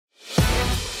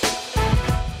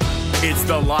It's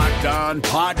the Locked On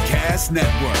Podcast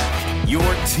Network, your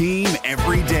team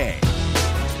every day.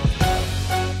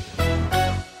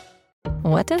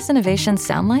 What does innovation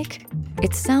sound like?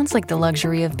 It sounds like the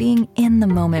luxury of being in the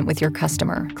moment with your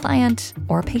customer, client,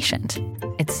 or patient.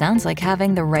 It sounds like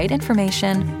having the right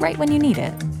information right when you need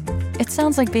it. It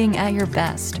sounds like being at your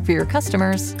best for your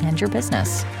customers and your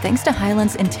business, thanks to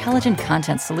Hyland's intelligent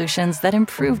content solutions that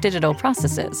improve digital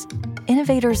processes.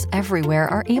 Innovators everywhere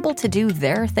are able to do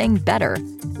their thing better,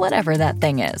 whatever that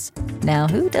thing is. Now,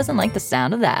 who doesn't like the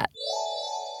sound of that?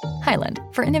 Hyland,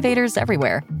 for innovators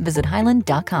everywhere. Visit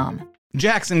hyland.com.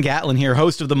 Jackson Gatlin here,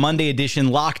 host of the Monday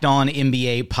edition Locked On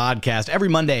NBA podcast. Every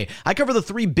Monday, I cover the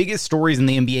three biggest stories in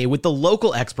the NBA with the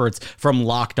local experts from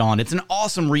Locked On. It's an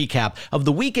awesome recap of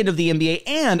the weekend of the NBA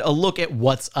and a look at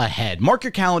what's ahead. Mark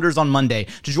your calendars on Monday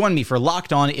to join me for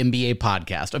Locked On NBA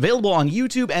podcast, available on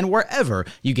YouTube and wherever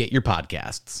you get your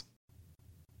podcasts.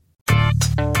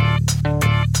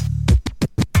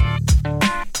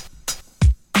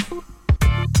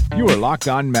 You are Locked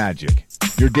On Magic,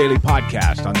 your daily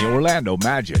podcast on the Orlando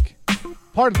Magic.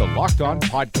 Part of the Locked On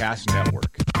Podcast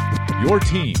Network. Your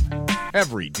team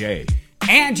every day.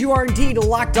 And you are indeed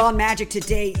Locked On Magic.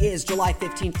 Today is July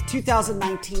 15th,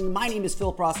 2019. My name is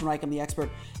Philip Rossman-Reich. I'm the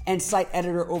expert and site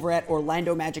editor over at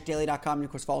OrlandoMagicDaily.com. And of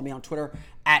course, follow me on Twitter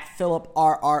at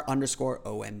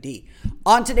PhilipRR_OMD.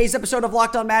 On today's episode of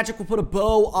Locked On Magic, we'll put a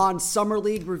bow on Summer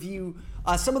League, review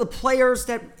some of the players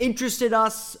that interested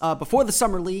us before the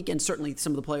Summer League, and certainly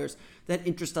some of the players that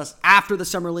interest us after the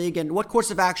Summer League, and what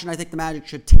course of action I think the Magic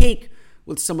should take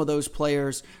with some of those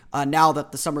players now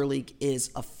that the Summer League is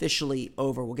officially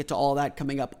over. We'll get to all of that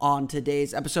coming up on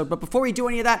today's episode. But before we do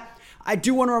any of that, I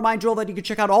do want to remind you all that you can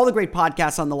check out all the great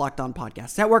podcasts on the Locked On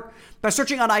Podcast Network by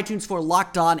searching on iTunes for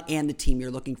Locked On and the team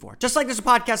you're looking for. Just like there's a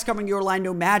podcast covering your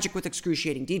Orlando Magic with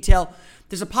excruciating detail,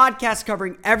 there's a podcast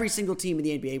covering every single team in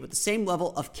the NBA with the same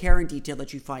level of care and detail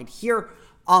that you find here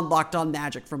on Locked On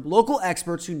Magic from local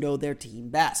experts who know their team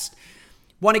best.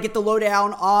 Want to get the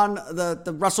lowdown on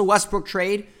the Russell Westbrook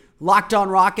trade? Locked On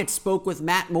Rockets spoke with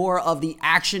Matt Moore of the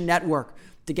Action Network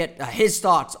to get his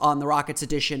thoughts on the Rockets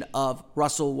edition of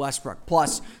Russell Westbrook.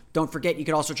 Plus, don't forget, you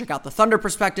can also check out the Thunder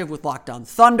perspective with Locked On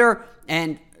Thunder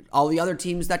and all the other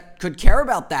teams that could care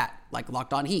about that, like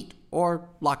Locked On Heat or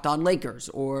Locked On Lakers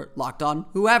or Locked On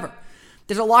whoever.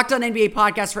 There's a Locked On NBA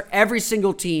podcast for every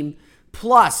single team,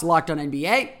 plus Locked On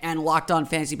NBA and Locked On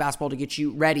Fantasy Basketball to get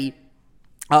you ready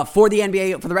for the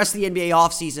NBA, for the rest of the NBA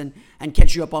offseason, and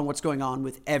catch you up on what's going on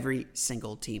with every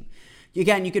single team.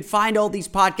 Again, you can find all these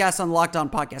podcasts on the Locked On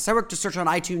Podcast Network. Just search on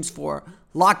iTunes for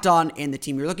Locked On and the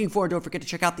team you're looking for. Don't forget to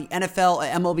check out the NFL,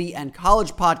 MLB, and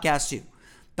college podcasts too.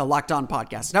 The Locked On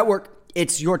Podcast Network.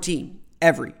 It's your team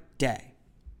every day.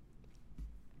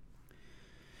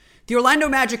 The Orlando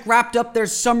Magic wrapped up their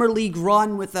Summer League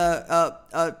run with a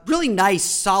really nice,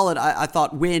 solid, I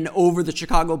thought, win over the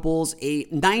Chicago Bulls, a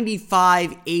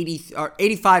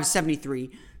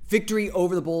 85-73 victory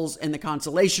over the Bulls in the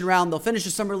consolation round. They'll finish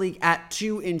the Summer League at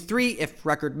 2-3 if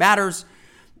record matters.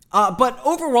 But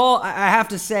overall, I have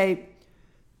to say,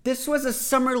 this was a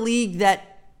Summer League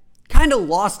that kind of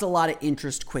lost a lot of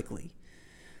interest quickly.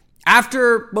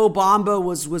 After Mo Bamba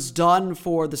was done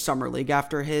for the Summer League,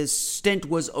 after his stint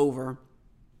was over,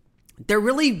 there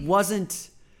really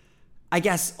wasn't, I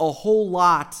guess, a whole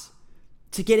lot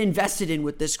to get invested in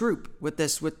with this group, with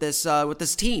this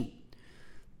team.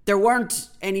 There weren't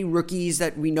any rookies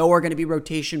that we know are going to be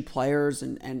rotation players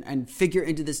and figure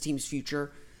into this team's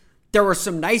future. There were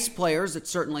some nice players that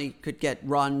certainly could get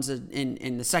runs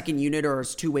in the second unit or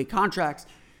as two-way contracts,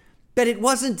 but it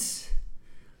wasn't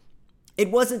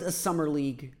a Summer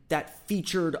League that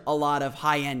featured a lot of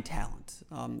high-end talent.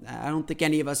 I don't think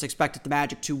any of us expected the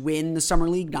Magic to win the Summer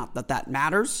League, not that that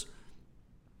matters.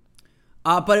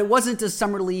 But it wasn't a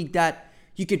Summer League that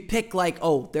you could pick like,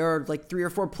 oh, there are like 3 or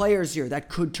 4 players here that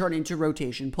could turn into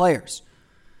rotation players.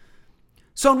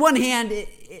 So on one hand,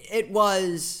 it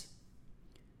was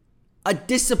a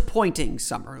disappointing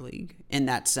Summer League in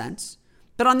that sense.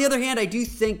 But on the other hand, I do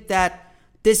think that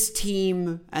this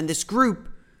team and this group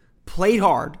played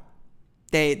hard.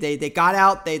 They got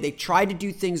out, they tried to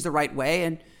do things the right way,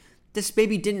 and this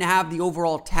maybe didn't have the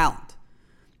overall talent.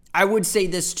 I would say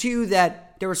this too, that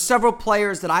there were several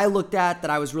players that I looked at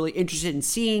that I was really interested in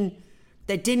seeing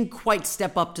that didn't quite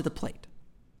step up to the plate,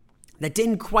 that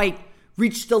didn't quite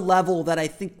reach the level that I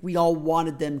think we all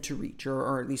wanted them to reach,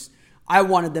 or at least I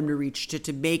wanted them to reach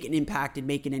to make an impact and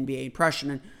make an NBA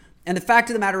impression. And the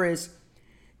fact of the matter is,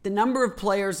 the number of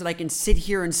players that I can sit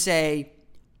here and say,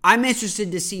 I'm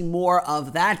interested to see more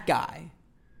of that guy,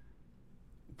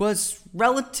 was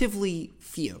relatively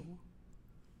few.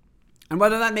 And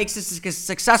whether that makes this a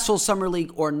successful summer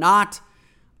league or not,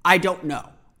 I don't know.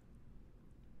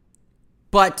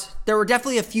 But there were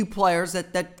definitely a few players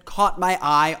that caught my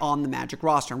eye on the Magic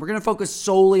roster. And we're going to focus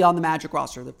solely on the Magic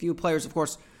roster. The few players, of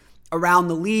course, around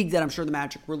the league that I'm sure the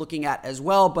Magic were looking at as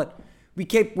well. But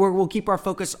we'll keep our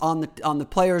focus on the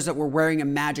players that were wearing a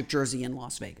Magic jersey in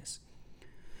Las Vegas.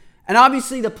 And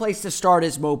obviously the place to start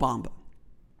is Mo Bamba.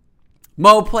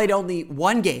 Mo played only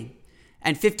one game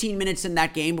and 15 minutes in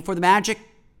that game before the Magic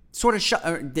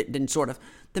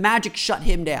the Magic shut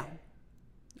him down.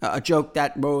 A joke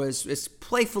that Mo is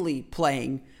playfully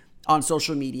playing on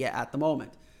social media at the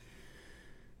moment.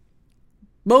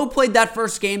 Mo played that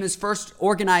first game, his first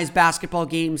organized basketball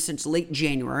game since late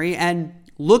January, and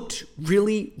looked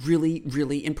really, really,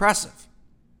 really impressive.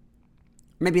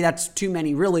 Maybe that's too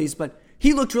many reallys, but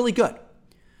he looked really good.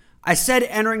 I said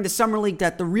entering the Summer League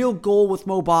that the real goal with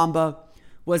Mo Bamba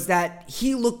was that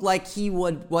he looked like he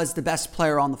was the best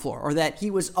player on the floor, or that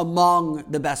he was among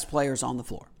the best players on the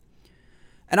floor.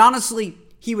 And honestly,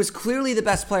 he was clearly the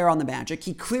best player on the Magic.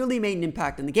 He clearly made an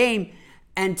impact in the game.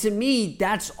 And to me,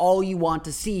 that's all you want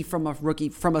to see from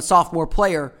a sophomore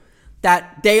player,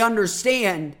 that they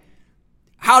understand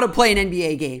how to play an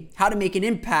NBA game, how to make an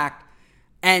impact,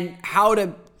 and how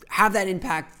to have that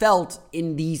impact felt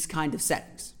in these kind of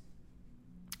settings.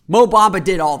 Mo Bamba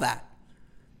did all that.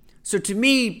 So to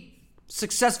me,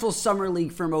 successful summer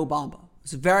league for Mo Bamba. I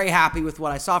was very happy with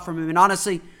what I saw from him. And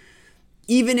honestly,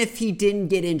 even if he didn't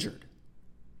get injured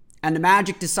and the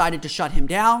Magic decided to shut him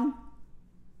down,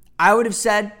 I would have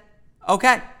said,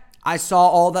 okay, I saw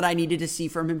all that I needed to see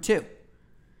from him too.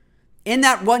 In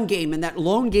that one game, in that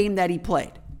lone game that he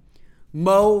played,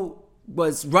 Mo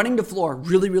was running the floor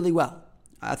really, really well.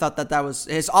 I thought that was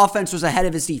his offense was ahead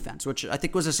of his defense, which I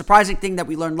think was a surprising thing that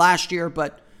we learned last year,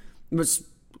 but it was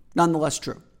nonetheless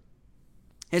true.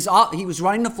 He was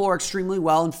running the floor extremely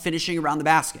well and finishing around the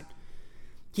basket.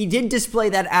 He did display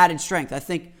that added strength. I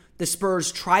think the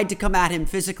Spurs tried to come at him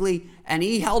physically, and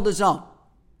he held his own.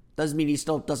 Doesn't mean he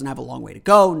still doesn't have a long way to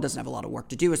go and doesn't have a lot of work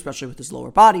to do, especially with his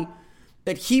lower body.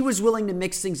 But he was willing to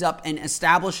mix things up and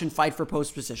establish and fight for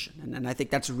post position. And I think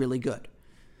that's really good.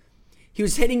 He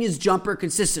was hitting his jumper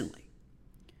consistently.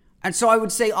 And so I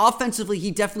would say offensively,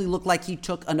 he definitely looked like he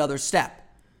took another step.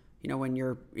 You know, when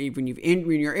you're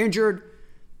injured,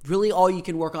 really all you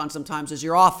can work on sometimes is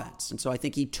your offense. And so I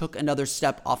think he took another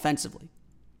step offensively.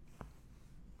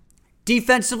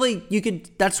 Defensively,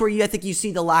 that's where I think you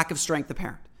see the lack of strength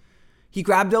apparent. He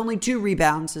grabbed only 2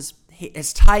 rebounds.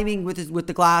 His timing with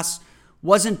the glass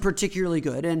wasn't particularly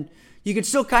good. And you could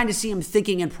still kind of see him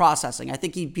thinking and processing. I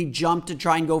think he jumped to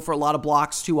try and go for a lot of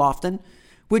blocks too often,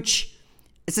 which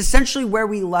is essentially where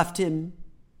we left him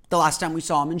the last time we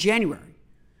saw him in January.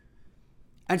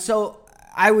 And so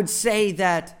I would say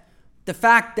that the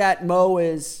fact that Mo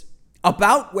is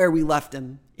about where we left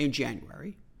him in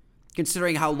January,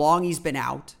 considering how long he's been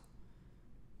out,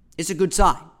 is a good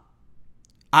sign.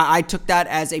 I took that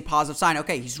as a positive sign.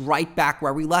 Okay, he's right back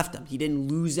where we left him. He didn't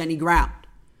lose any ground.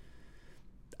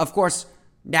 Of course,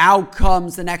 now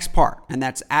comes the next part, and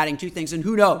that's adding 2 things. And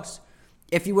who knows?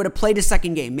 If he would have played a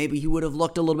second game, maybe he would have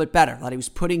looked a little bit better, that he was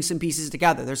putting some pieces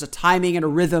together. There's a timing and a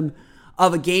rhythm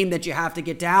of a game that you have to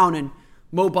get down, and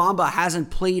Mo Bamba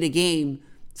hasn't played a game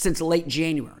since late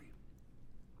January.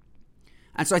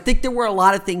 And so I think there were a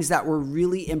lot of things that were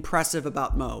really impressive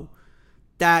about Mo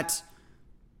that,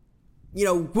 you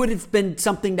know, would have been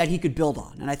something that he could build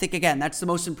on. And I think, again, that's the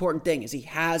most important thing, is he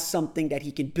has something that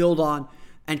he can build on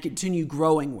and continue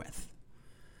growing with.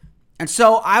 And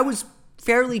so I was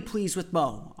fairly pleased with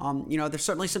Mo. You know, there's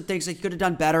certainly some things that he could have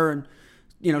done better, and,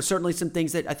 you know, certainly some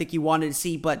things that I think he wanted to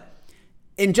see. But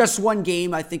in just one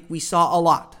game, I think we saw a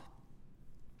lot.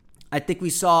 I think we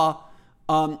saw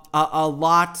a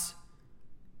lot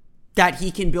that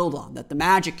he can build on, that the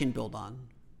Magic can build on.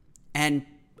 And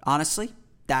honestly,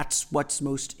 that's what's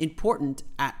most important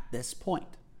at this point.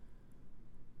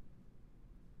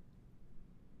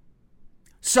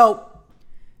 So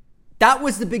that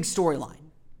was the big storyline,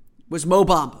 was Mo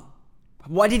Bamba.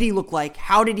 What did he look like?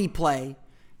 How did he play?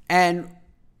 And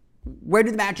where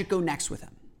did the Magic go next with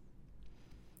him?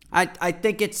 I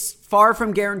think it's far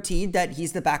from guaranteed that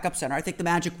he's the backup center. I think the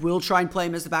Magic will try and play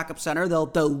him as the backup center. They'll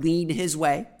lean his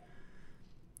way.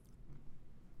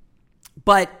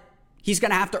 But he's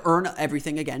going to have to earn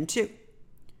everything again, too.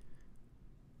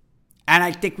 And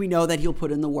I think we know that he'll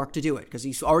put in the work to do it, because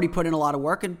he's already put in a lot of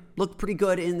work and looked pretty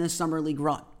good in the Summer League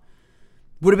run.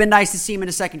 Would have been nice to see him in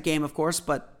a second game, of course,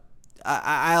 but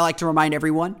I like to remind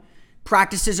everyone,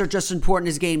 practices are just as important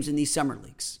as games in these Summer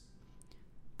Leagues.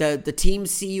 The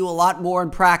teams see you a lot more in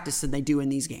practice than they do in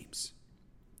these games.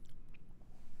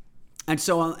 And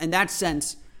so in that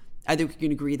sense, I think we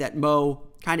can agree that Mo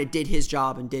kind of did his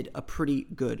job and did a pretty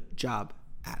good job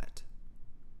at it.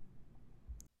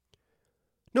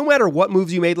 No matter what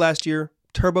moves you made last year,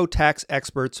 TurboTax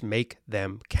experts make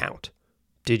them count.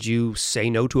 Did you say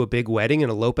no to a big wedding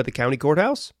and elope at the county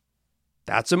courthouse?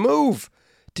 That's a move.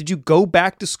 Did you go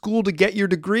back to school to get your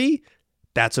degree?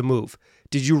 That's a move.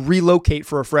 Did you relocate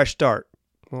for a fresh start?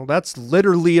 Well, that's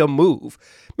literally a move.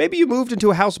 Maybe you moved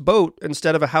into a houseboat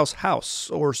instead of a house,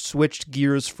 or switched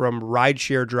gears from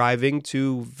rideshare driving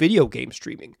to video game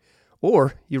streaming.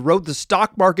 Or you rode the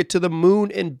stock market to the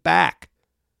moon and back.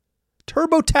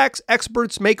 TurboTax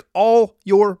experts make all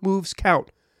your moves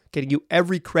count, getting you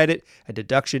every credit and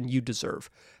deduction you deserve.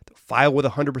 They'll file with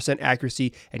 100%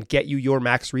 accuracy and get you your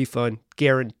max refund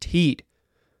guaranteed.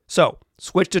 So,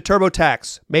 switch to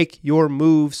TurboTax. Make your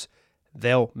moves.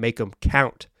 They'll make them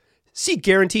count. See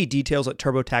guarantee details at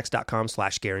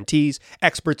turbotax.com/guarantees.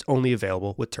 Experts only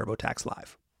available with TurboTax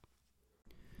Live.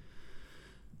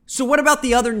 So what about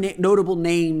the other notable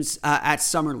names at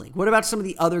Summer League? What about some of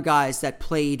the other guys that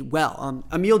played well?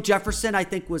 Emile Jefferson, I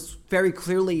think, was very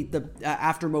clearly,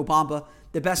 after Mo Bamba,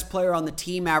 the best player on the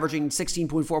team, averaging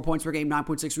 16.4 points per game,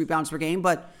 9.6 rebounds per game.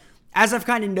 But as I've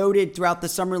kind of noted throughout the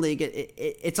Summer League,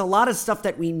 it's a lot of stuff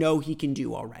that we know he can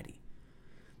do already.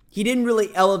 He didn't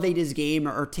really elevate his game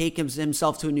or take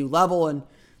himself to a new level. And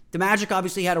the Magic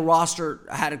obviously had a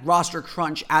roster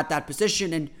crunch at that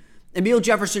position. And Emile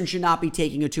Jefferson should not be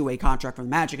taking a two-way contract from the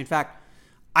Magic. In fact,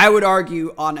 I would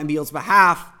argue on Emile's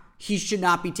behalf, he should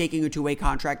not be taking a two-way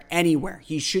contract anywhere.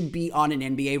 He should be on an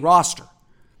NBA roster.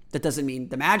 That doesn't mean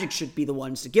the Magic should be the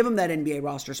ones to give him that NBA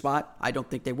roster spot. I don't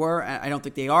think they were. I don't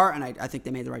think they are. And I think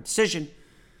they made the right decision.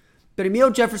 But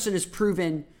Emile Jefferson has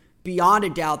proven beyond a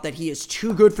doubt that he is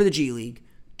too good for the G League,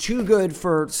 too good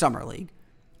for Summer League,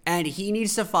 and he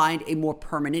needs to find a more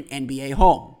permanent NBA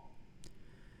home.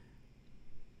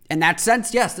 In that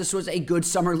sense, yes, this was a good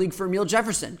Summer League for Emile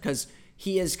Jefferson because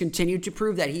he has continued to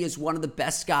prove that he is one of the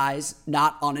best guys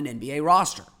not on an NBA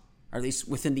roster, or at least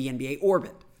within the NBA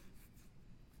orbit.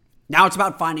 Now it's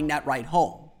about finding that right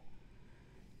home.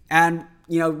 And,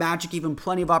 Magic gave him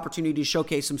plenty of opportunity to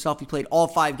showcase himself. He played all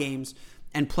 5 games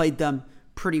and played them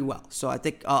pretty well. So I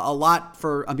think a lot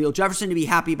for Emile Jefferson to be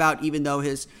happy about, even though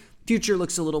his future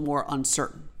looks a little more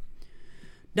uncertain.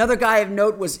 Another guy of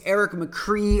note was Eric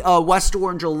McCree, a West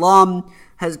Orange alum,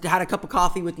 has had a cup of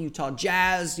coffee with the Utah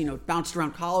Jazz, bounced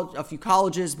around a few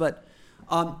colleges, but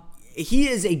he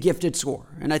is a gifted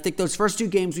scorer. And I think those first 2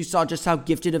 games we saw just how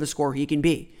gifted of a scorer he can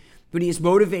be. When he is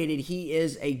motivated, he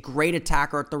is a great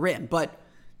attacker at the rim, but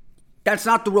that's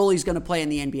not the role he's going to play in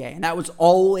the NBA. And that was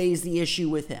always the issue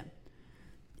with him,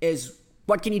 is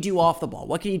what can he do off the ball?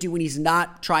 What can he do when he's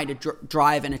not trying to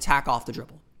drive and attack off the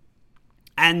dribble?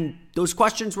 And those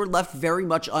questions were left very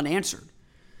much unanswered.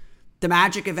 The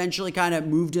Magic eventually kind of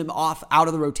moved him out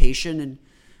of the rotation,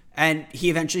 and he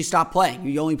eventually stopped playing.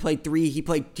 He only played 3.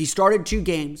 He started 2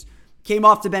 games, came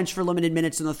off the bench for limited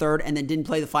minutes in the third, and then didn't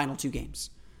play the final 2 games.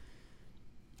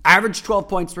 Averaged 12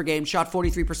 points per game, shot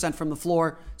 43% from the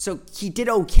floor. So he did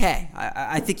okay.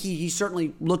 I think he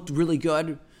certainly looked really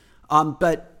good.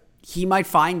 But he might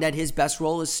find that his best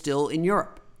role is still in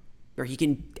Europe, where he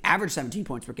can average 17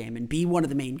 points per game and be one of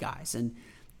the main guys. And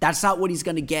that's not what he's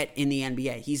going to get in the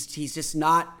NBA. He's just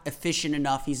not efficient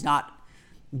enough. He's not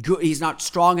good. He's not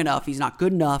strong enough. He's not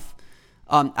good enough,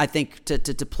 I think,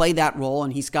 to play that role.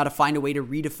 And he's got to find a way to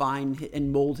redefine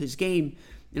and mold his game,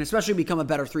 and especially become a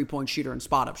better three-point shooter and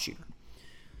spot-up shooter.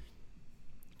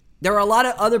 There are a lot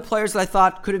of other players that I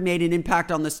thought could have made an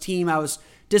impact on this team. I was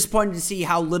disappointed to see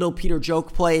how little Peter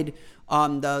Joke played,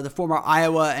 the former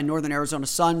Iowa and Northern Arizona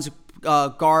Suns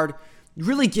guard.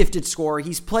 Really gifted scorer.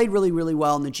 He's played really, really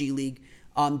well in the G League.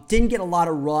 Didn't get a lot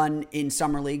of run in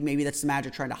Summer League. Maybe that's the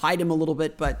Magic trying to hide him a little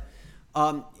bit, but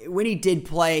when he did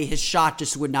play, his shot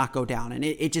just would not go down, and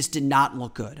it just did not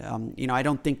look good. I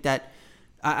don't think that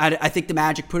I think the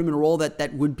Magic put him in a role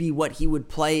that would be what he would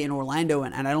play in Orlando,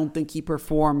 and I don't think he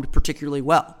performed particularly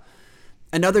well.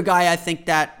 Another guy I think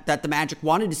that the Magic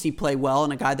wanted to see play well,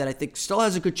 and a guy that I think still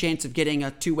has a good chance of getting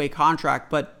a 2-way contract,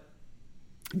 but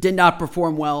did not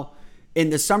perform well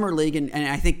in the Summer League, and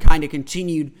I think kind of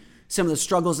continued some of the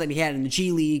struggles that he had in the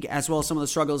G League, as well as some of the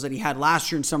struggles that he had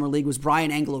last year in Summer League, was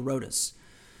Brian Angelo-Rodas.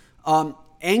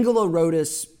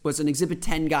 Angelo-Rodas was an Exhibit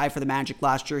 10 guy for the Magic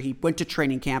last year. He went to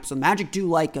training camp, so the Magic do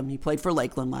like him. He played for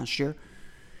Lakeland last year.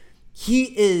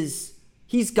 He's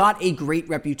got a great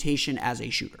reputation as a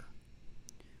shooter.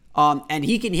 And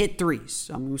he can hit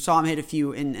threes. We saw him hit a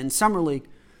few in Summer League.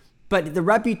 But the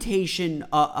reputation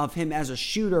of him as a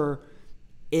shooter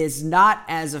is not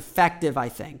as effective, I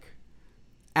think,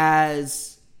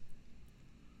 as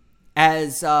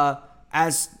as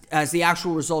the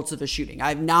actual results of his shooting.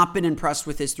 I've not been impressed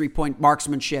with his three-point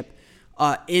marksmanship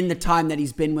in the time that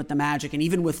he's been with the Magic, and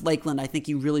even with Lakeland, I think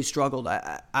he really struggled.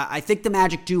 I think the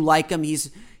Magic do like him.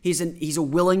 He's a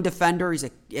willing defender. He's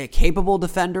a capable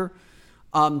defender.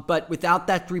 But without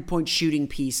that three-point shooting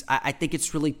piece, I think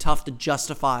it's really tough to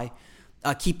justify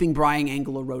keeping Brian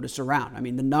Aguilar-Rhodes around. I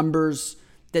mean, the numbers,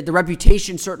 the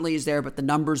reputation certainly is there, but the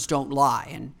numbers don't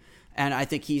lie. And I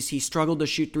think he struggled to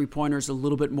shoot three-pointers a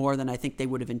little bit more than I think they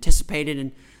would have anticipated,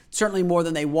 and certainly more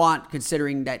than they want,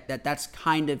 considering that's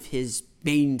kind of his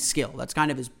main skill. That's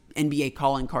kind of his NBA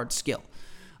calling card skill.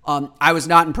 I was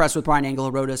not impressed with Brian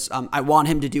Aguilar-Rhodes. I want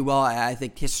him to do well. I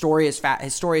think his story is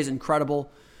incredible.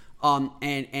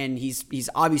 And he's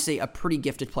obviously a pretty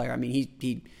gifted player. I mean,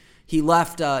 he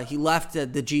left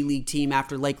the G League team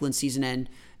after Lakeland season end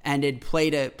and had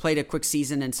played a quick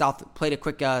season in South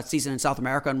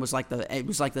America and was like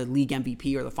the league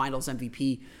MVP or the finals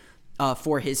MVP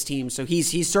for his team. So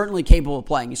he's certainly capable of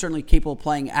playing. He's certainly capable of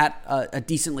playing at a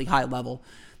decently high level,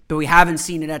 but we haven't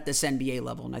seen it at this NBA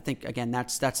level. And I think again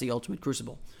that's the ultimate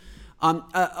crucible.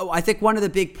 I think one of the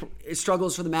big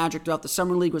struggles for the Magic throughout the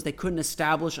Summer League was they couldn't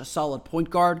establish a solid point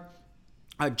guard.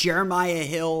 Jeremiah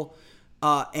Hill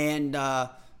and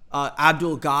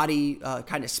Abdul Ghadi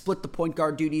kind of split the point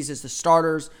guard duties as the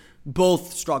starters.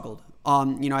 Both struggled.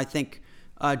 I think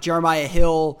Jeremiah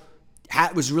Hill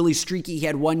was really streaky. He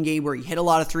had one game where he hit a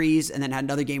lot of threes and then had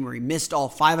another game where he missed all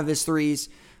 5 of his threes.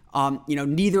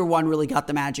 Neither one really got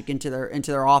the Magic into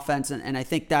their offense. And I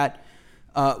think that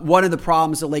one of the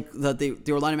problems that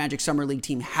the Orlando Magic Summer League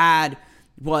team had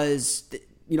was,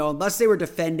 unless they were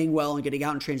defending well and getting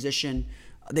out in transition,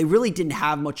 they really didn't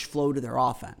have much flow to their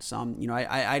offense.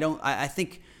 I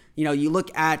think you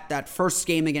look at that first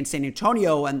game against San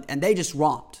Antonio and they just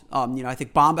romped. I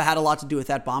think Bamba had a lot to do with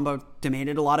that. Bamba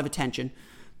demanded a lot of attention,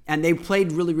 and they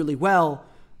played really, really well.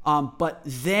 But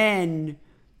then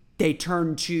they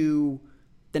turned to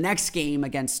the next game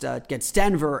against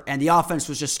Denver, and the offense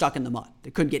was just stuck in the mud.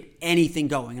 They couldn't get anything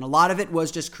going. And a lot of it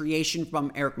was just creation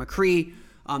from Eric McCree,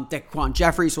 Daquan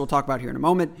Jeffries, who we'll talk about here in a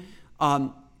moment,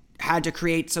 had to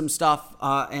create some stuff,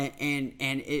 and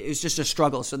it was just a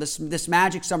struggle. So this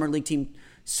Magic Summer League team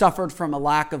suffered from a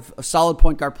lack of solid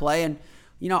point guard play. And,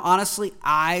 honestly,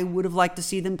 I would have liked to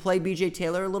see them play B.J.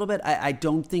 Taylor a little bit. I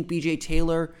don't think B.J.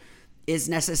 Taylor is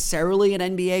necessarily an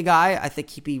NBA guy. I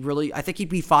think he'd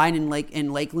be fine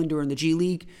in Lakeland or in the G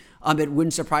League. It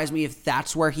wouldn't surprise me if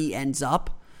that's where he ends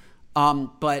up.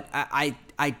 But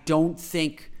I don't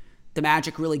think the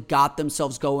Magic really got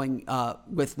themselves going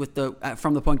from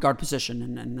the point guard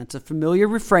position, and that's a familiar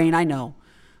refrain, I know.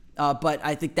 But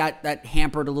I think that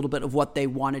hampered a little bit of what they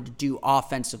wanted to do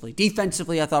offensively.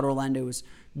 Defensively, I thought Orlando was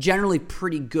generally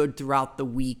pretty good throughout the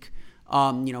week.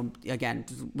 Again,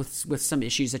 with some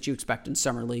issues that you expect in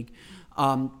Summer League.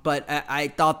 But I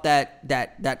thought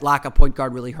that lack of point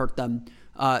guard really hurt them.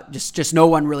 Just no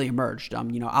one really emerged.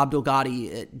 Abdul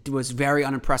Ghadi was very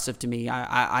unimpressive to me.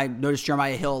 I noticed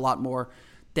Jeremiah Hill a lot more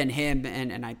than him,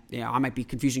 and I might be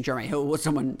confusing Jeremiah Hill with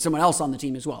someone else on the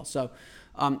team as well. So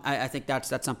I think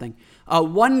that's something.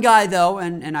 One guy though,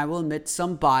 and I will admit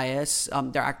some bias.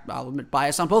 I'll admit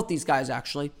bias on both these guys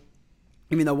actually.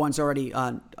 Even though one's already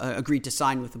agreed to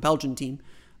sign with the Belgian team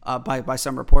by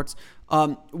some reports.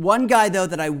 One guy, though,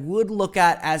 that I would look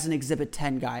at as an Exhibit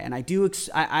 10 guy, and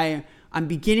I'm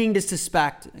beginning to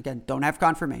suspect, again, don't have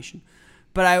confirmation,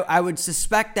 but I would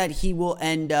suspect that he will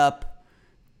end up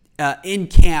in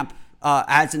camp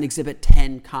as an Exhibit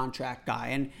 10 contract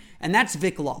guy, and that's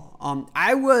Vic Law. I'm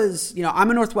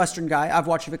a Northwestern guy. I've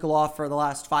watched Vic Law for the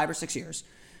last 5 or 6 years,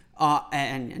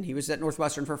 and he was at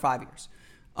Northwestern for 5 years.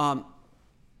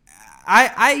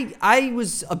 I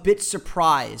was a bit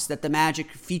surprised that the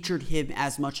Magic featured him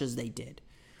as much as they did.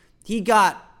 He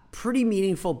got pretty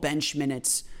meaningful bench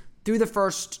minutes through the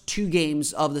first 2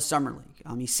 games of the Summer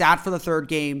League. He sat for the 3rd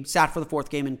game, sat for the 4th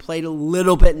game, and played a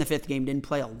little bit in the 5th game. Didn't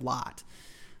play a lot.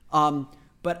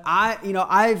 But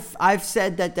I've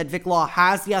said that Vic Law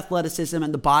has the athleticism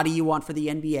and the body you want for the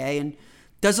NBA, and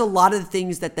does a lot of the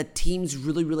things that the teams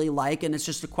really, really like. And it's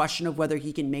just a question of whether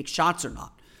he can make shots or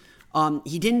not.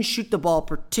 He didn't shoot the ball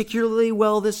particularly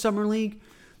well this Summer League,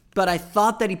 but I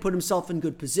thought that he put himself in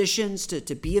good positions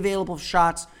to be available for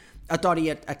shots. I thought he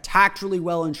attacked really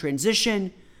well in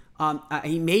transition.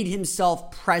 He made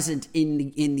himself present in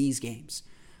these games.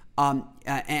 And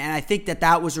I think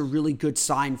that was a really good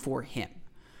sign for him.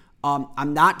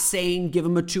 I'm not saying give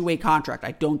him a 2-way contract.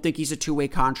 I don't think he's a 2-way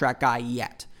contract guy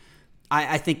yet.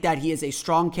 I think that he is a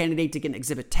strong candidate to get an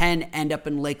Exhibit 10, end up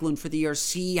in Lakeland for the year,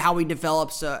 see how he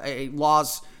develops.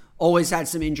 Law's always had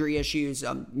some injury issues,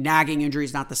 nagging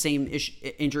injuries, not the same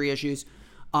injury issues.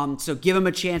 So give him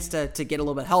a chance to get a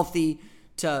little bit healthy,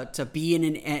 to be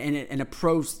in a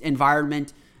pro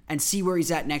environment and see where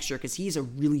he's at next year, because he's a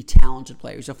really talented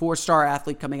player. He's a 4-star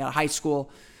athlete coming out of high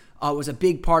school. Was a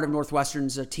big part of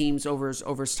Northwestern's teams over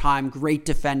his time. Great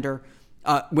defender.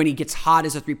 When he gets hot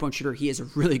as a three-point shooter, he is a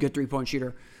really good three-point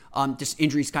shooter. Just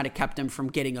injuries kind of kept him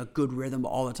from getting a good rhythm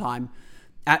all the time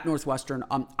at Northwestern.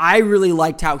 I really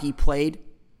liked how he played.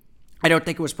 I don't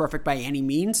think it was perfect by any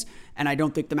means, and I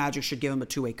don't think the Magic should give him a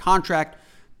 2-way contract,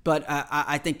 but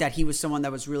I think that he was someone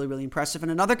that was really, really impressive.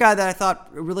 And another guy that I thought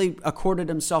really accorded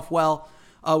himself well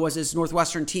was his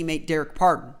Northwestern teammate, Derek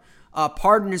Pardon.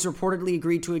 Pardon has reportedly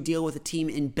agreed to a deal with a team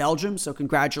in Belgium, so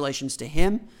congratulations to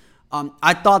him.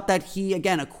 I thought that he,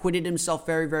 again, acquitted himself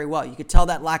very, very well. You could tell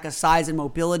that lack of size and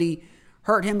mobility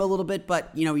hurt him a little bit,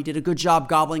 but he did a good job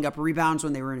gobbling up rebounds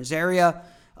when they were in his area.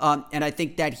 And I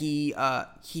think that he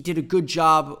did a good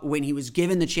job when he was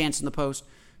given the chance in the post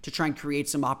to try and create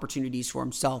some opportunities for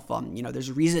himself. There's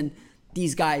a reason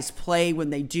these guys play when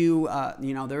they do.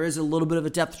 There is a little bit of a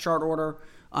depth chart order.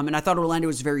 And I thought Orlando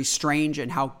was very strange in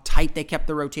how tight they kept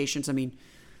the rotations. I mean,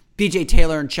 PJ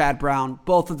Taylor and Chad Brown,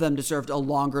 both of them deserved a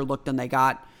longer look than they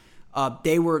got.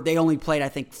 They only played, I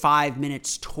think, 5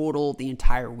 minutes total the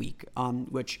entire week,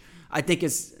 which I think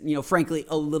is, frankly,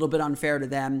 a little bit unfair to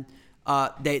them.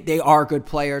 They are good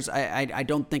players. I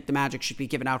don't think the Magic should be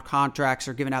giving out contracts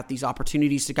or giving out these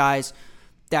opportunities to guys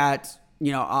that,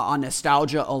 on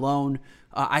nostalgia alone.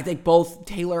 I think both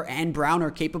Taylor and Brown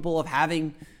are capable of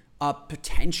having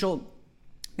potential,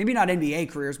 maybe not NBA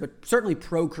careers, but certainly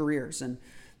pro careers. And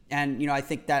I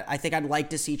think I'd like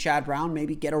to see Chad Brown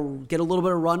maybe get a little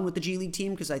bit of run with the G League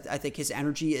team, because I think his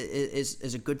energy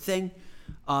is a good thing.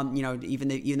 Even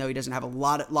though he doesn't have a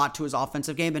lot to his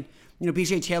offensive game. And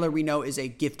PJ Taylor, we know, is a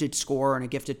gifted scorer and a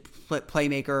gifted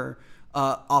playmaker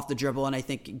off the dribble, and I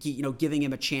think giving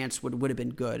him a chance would have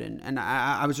been good. And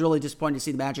I was really disappointed to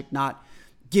see the Magic not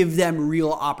give them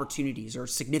real opportunities or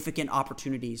significant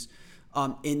opportunities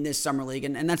in this summer league.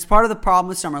 And that's part of the problem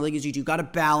with summer league, is you do got to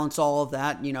balance all of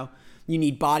that. You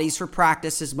need bodies for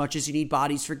practice as much as you need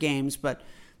bodies for games, but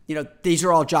these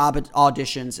are all job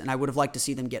auditions, and I would have liked to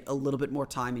see them get a little bit more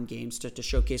time in games to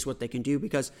showcase what they can do,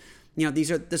 because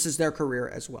this is their career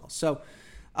as well. So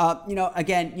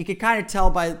again, you could kind of tell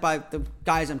by the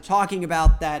guys I'm talking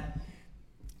about that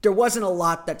there wasn't a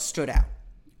lot that stood out.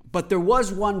 But there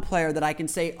was one player that I can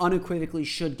say unequivocally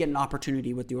should get an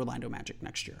opportunity with the Orlando Magic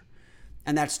next year,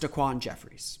 and that's DaQuan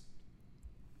Jeffries.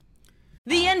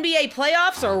 The NBA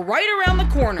playoffs are right around the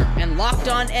corner, and Locked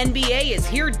On NBA is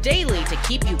here daily to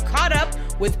keep you caught up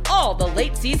with all the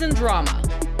late season drama.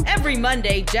 Every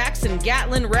Monday, Jackson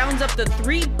Gatlin rounds up the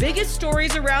 3 biggest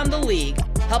stories around the league,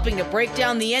 helping to break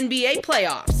down the NBA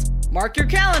playoffs. Mark your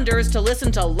calendars to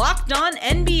listen to Locked On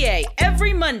NBA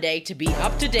every Monday to be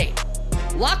up to date.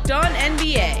 Locked On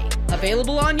NBA,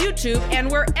 available on YouTube and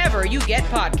wherever you get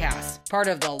podcasts. Part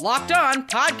of the Locked On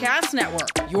Podcast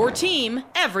Network, your team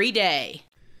every day.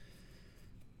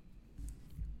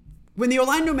 When the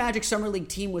Orlando Magic Summer League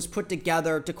team was put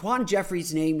together, DaQuan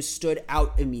Jeffries' name stood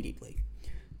out immediately.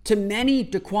 To many,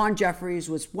 DaQuan Jeffries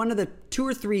was one of the 2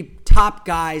 or 3 top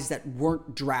guys that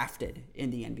weren't drafted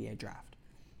in the NBA draft.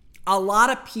 A lot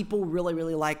of people really,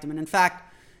 really liked him. And in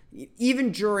fact,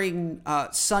 even during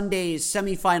Sunday's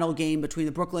semifinal game between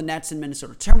the Brooklyn Nets and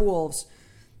Minnesota Timberwolves,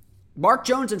 Mark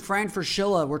Jones and Fran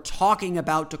Fraschilla were talking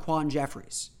about DaQuan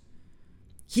Jeffries.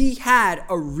 He had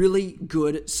a really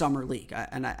good summer league,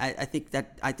 and I think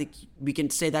we can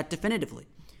say that definitively.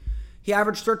 He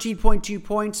averaged 13.2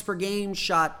 points per game,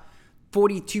 shot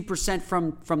 42%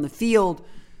 from the field,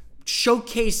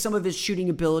 showcased some of his shooting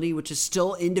ability, which is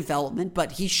still in development,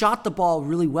 but he shot the ball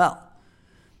really well.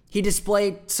 He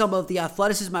displayed some of the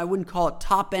athleticism. I wouldn't call it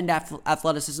top-end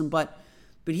athleticism, but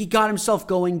he got himself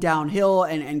going downhill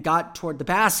and got toward the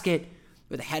basket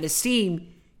with a head of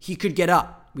steam. He could get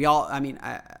up. We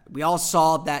all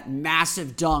saw that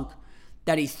massive dunk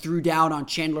that he threw down on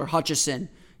Chandler Hutchison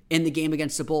in the game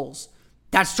against the Bulls.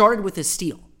 That started with a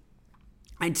steal.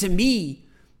 And to me,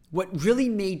 what really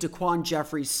made DaQuan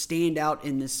Jeffries stand out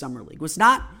in this summer league was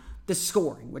not the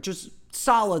scoring, which was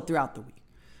solid throughout the week.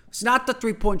 It's not the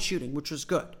three-point shooting, which was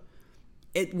good.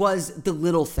 It was the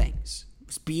little things. It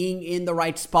was being in the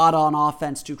right spot on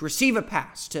offense to receive a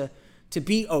pass, to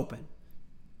be open,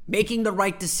 making the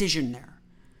right decision there.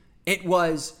 It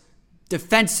was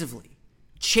defensively,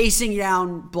 chasing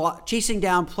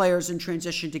down players in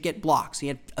transition to get blocks. He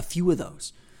had a few of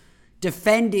those.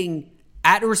 Defending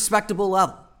at a respectable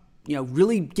level,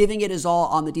 really giving it his all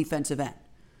on the defensive end.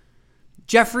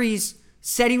 Jeffries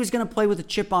said he was going to play with a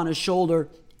chip on his shoulder,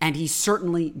 and he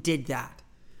certainly did that.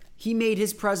 He made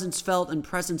his presence felt and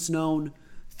presence known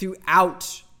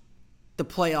throughout the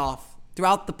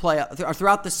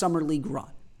summer league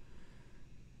run.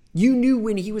 You knew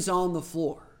when he was on the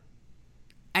floor.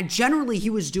 And generally, he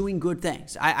was doing good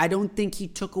things. I don't think he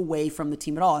took away from the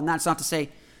team at all. And that's not to say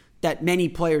that many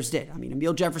players did. I mean,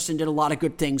 Emile Jefferson did a lot of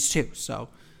good things too. So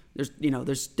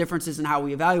there's differences in how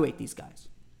we evaluate these guys.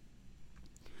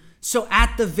 So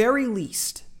at the very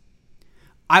least,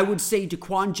 I would say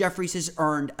DaQuan Jeffries has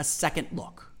earned a second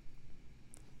look.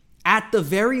 At the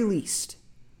very least,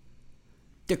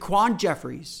 DaQuan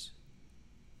Jeffries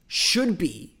should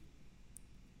be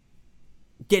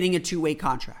getting a two-way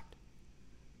contract.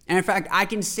 And in fact, I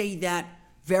can say that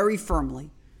very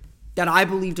firmly, that I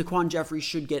believe DaQuan Jeffries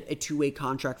should get a two-way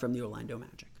contract from the Orlando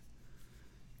Magic.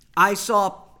 I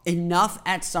saw enough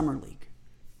at Summer League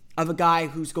of a guy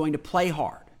who's going to play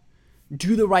hard,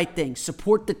 do the right thing,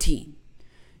 support the team,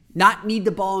 not need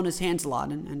the ball in his hands a lot.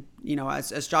 And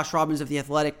as Josh Robbins of The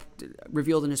Athletic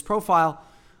revealed in his profile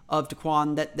of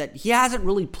DaQuan, that he hasn't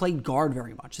really played guard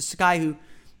very much. This is a guy who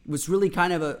was really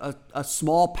kind of a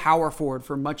small power forward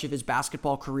for much of his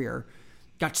basketball career,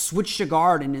 got switched to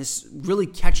guard and is really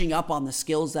catching up on the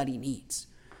skills that he needs.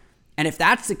 And if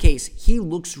that's the case, he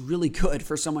looks really good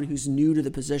for someone who's new to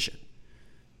the position.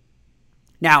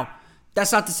 Now,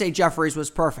 that's not to say Jeffries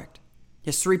was perfect.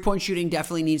 His three-point shooting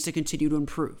definitely needs to continue to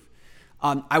improve.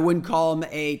 I wouldn't call him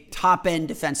a top-end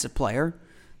defensive player,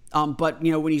 but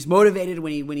when he's motivated,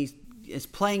 when he is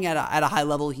playing at a high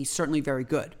level, he's certainly very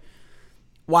good.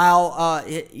 While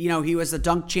he was a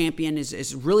dunk champion,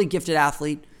 is a really gifted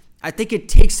athlete, I think it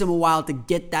takes him a while to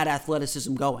get that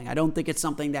athleticism going. I don't think it's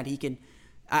something that he can.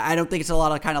 I don't think it's a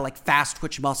lot of kind of like fast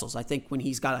twitch muscles. I think when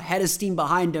he's got a head of steam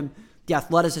behind him, the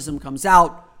athleticism comes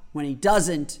out. When he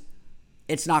doesn't,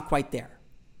 it's not quite there.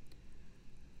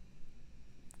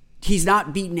 He's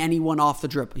not beating anyone off the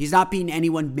dribble. He's not beating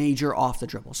anyone major off the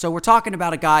dribble. So we're talking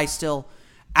about a guy still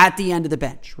at the end of the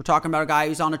bench. We're talking about a guy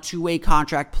who's on a two-way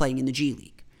contract playing in the G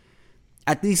League.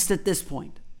 At least at this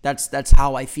point, that's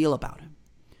how I feel about him.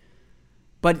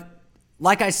 But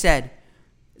like I said,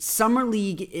 Summer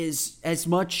League is as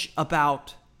much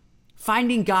about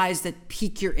finding guys that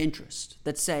pique your interest,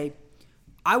 that say,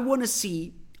 I want to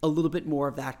see a little bit more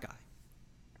of that guy.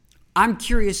 I'm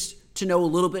curious to know a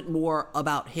little bit more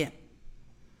about him.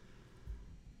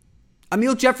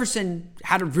 Emile Jefferson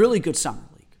had a really good Summer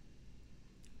League,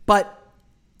 but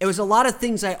it was a lot of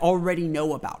things I already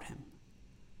know about him.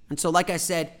 And so, like I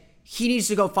said, he needs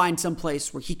to go find some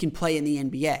place where he can play in the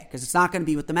NBA, because it's not going to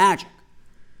be with the Magic.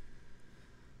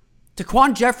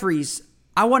 DaQuan Jeffries,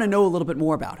 I want to know a little bit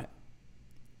more about him.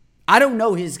 I don't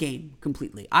know his game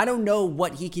completely. I don't know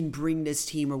what he can bring this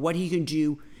team or what he can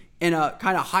do in a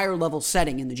kind of higher level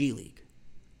setting in the G League.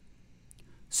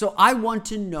 So I want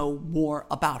to know more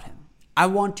about him. I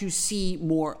want to see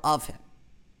more of him.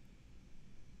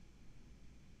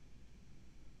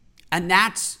 And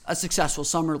that's a successful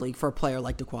Summer League for a player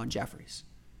like DaQuan Jeffries.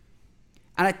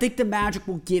 And I think the Magic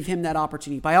will give him that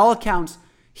opportunity. By all accounts,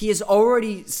 he has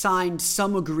already signed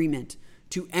some agreement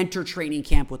to enter training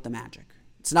camp with the Magic.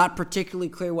 It's not particularly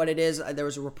clear what it is. There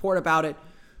was a report about it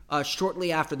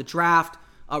shortly after the draft.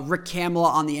 Rick Kamla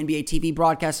on the NBA TV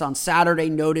broadcast on Saturday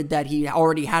noted that he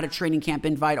already had a training camp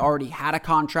invite, already had a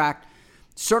contract.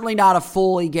 Certainly not a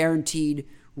fully guaranteed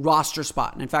roster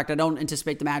spot. And in fact, I don't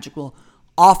anticipate the Magic will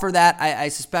offer that. I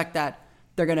suspect that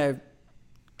they're going to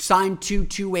sign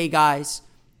two-way guys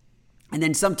and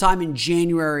then sometime in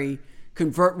January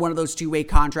convert one of those two-way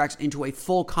contracts into a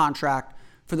full contract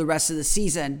for the rest of the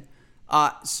season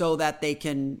so that they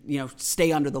can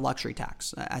stay under the luxury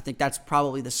tax. I think that's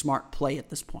probably the smart play at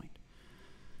this point.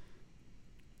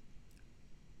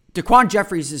 DaQuan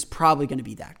Jeffries is probably going to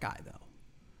be that guy, though.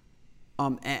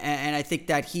 And I think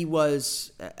that he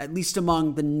was, at least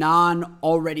among the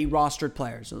non-already rostered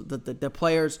players, the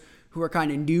players who are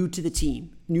kind of new to the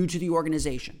team, new to the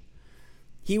organization,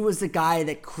 he was the guy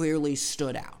that clearly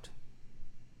stood out.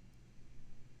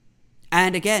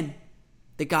 And again,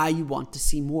 the guy you want to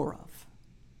see more of.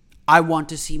 I want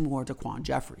to see more DaQuan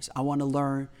Jeffries. I want to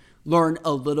learn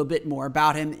a little bit more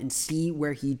about him and see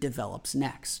where he develops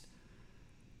next.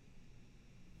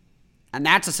 And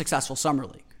that's a successful Summer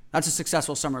League. That's a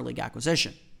successful Summer League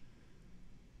acquisition.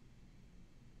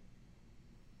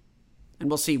 And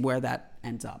we'll see where that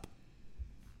ends up.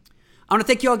 I want to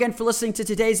thank you all again for listening to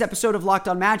today's episode of Locked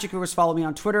On Magic. Of course, follow me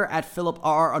on Twitter at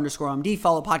PhilipR_MD.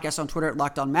 Follow the podcast on Twitter at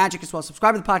Locked On Magic as well.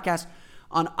 Subscribe to the podcast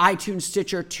on iTunes,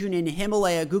 Stitcher, TuneIn,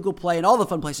 Himalaya, Google Play, and all the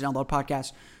fun places to download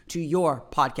podcasts to your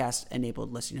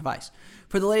podcast-enabled listening device.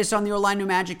 For the latest on the Orlando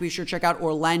Magic, be sure to check out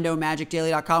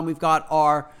OrlandoMagicDaily.com. We've got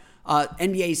our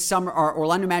NBA summer, our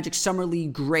Orlando Magic Summer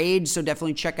League grade, so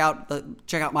definitely check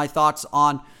out my thoughts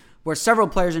on where several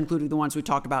players, including the ones we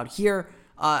talked about here,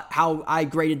 how I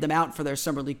graded them out for their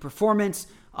Summer League performance.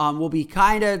 We'll be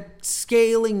kind of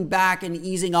scaling back and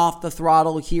easing off the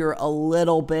throttle here a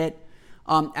little bit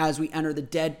as we enter the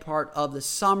dead part of the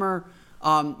summer.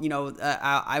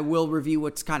 I will review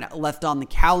what's kind of left on the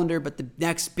calendar, but the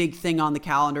next big thing on the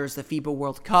calendar is the FIBA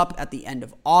World Cup at the end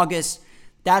of August.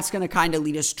 That's going to kind of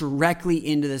lead us directly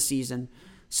into the season.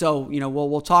 So,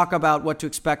 we'll talk about what to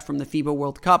expect from the FIBA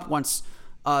World Cup once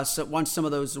some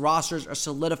of those rosters are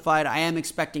solidified. I am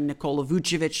expecting Nikola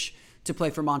Vucevic to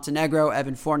play for Montenegro,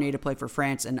 Evan Fournier to play for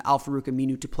France, and Al-Farouq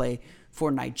Aminu to play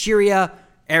for Nigeria.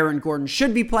 Aaron Gordon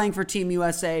should be playing for Team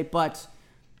USA, but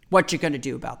what you going to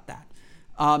do about that?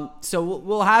 So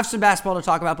we'll have some basketball to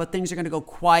talk about, but things are going to go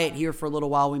quiet here for a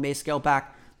little while. We may scale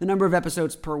back the number of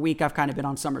episodes per week. I've kind of been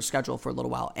on summer schedule for a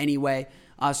little while anyway,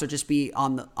 so just be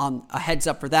on a heads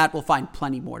up for that. We'll find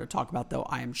plenty more to talk about, though,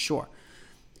 I am sure.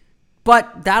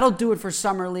 But that'll do it for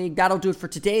Summer League. That'll do it for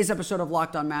today's episode of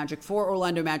Locked On Magic. For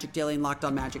Orlando Magic Daily and Locked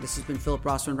On Magic, this has been Philip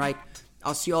Rossman-Reich.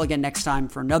 I'll see you all again next time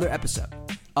for another episode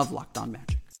of Locked On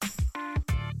Magic.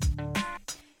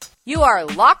 You are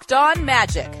Locked On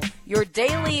Magic, your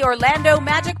daily Orlando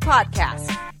Magic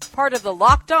podcast. Part of the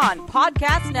Locked On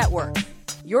Podcast Network.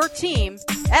 Your team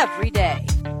every day.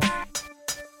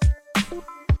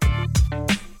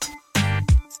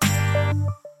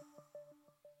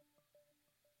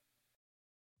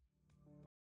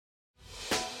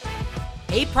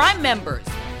 Hey, Prime members,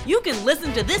 you can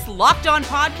listen to this Locked On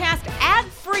podcast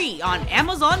ad-free on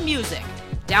Amazon Music.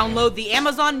 Download the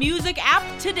Amazon Music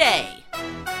app today.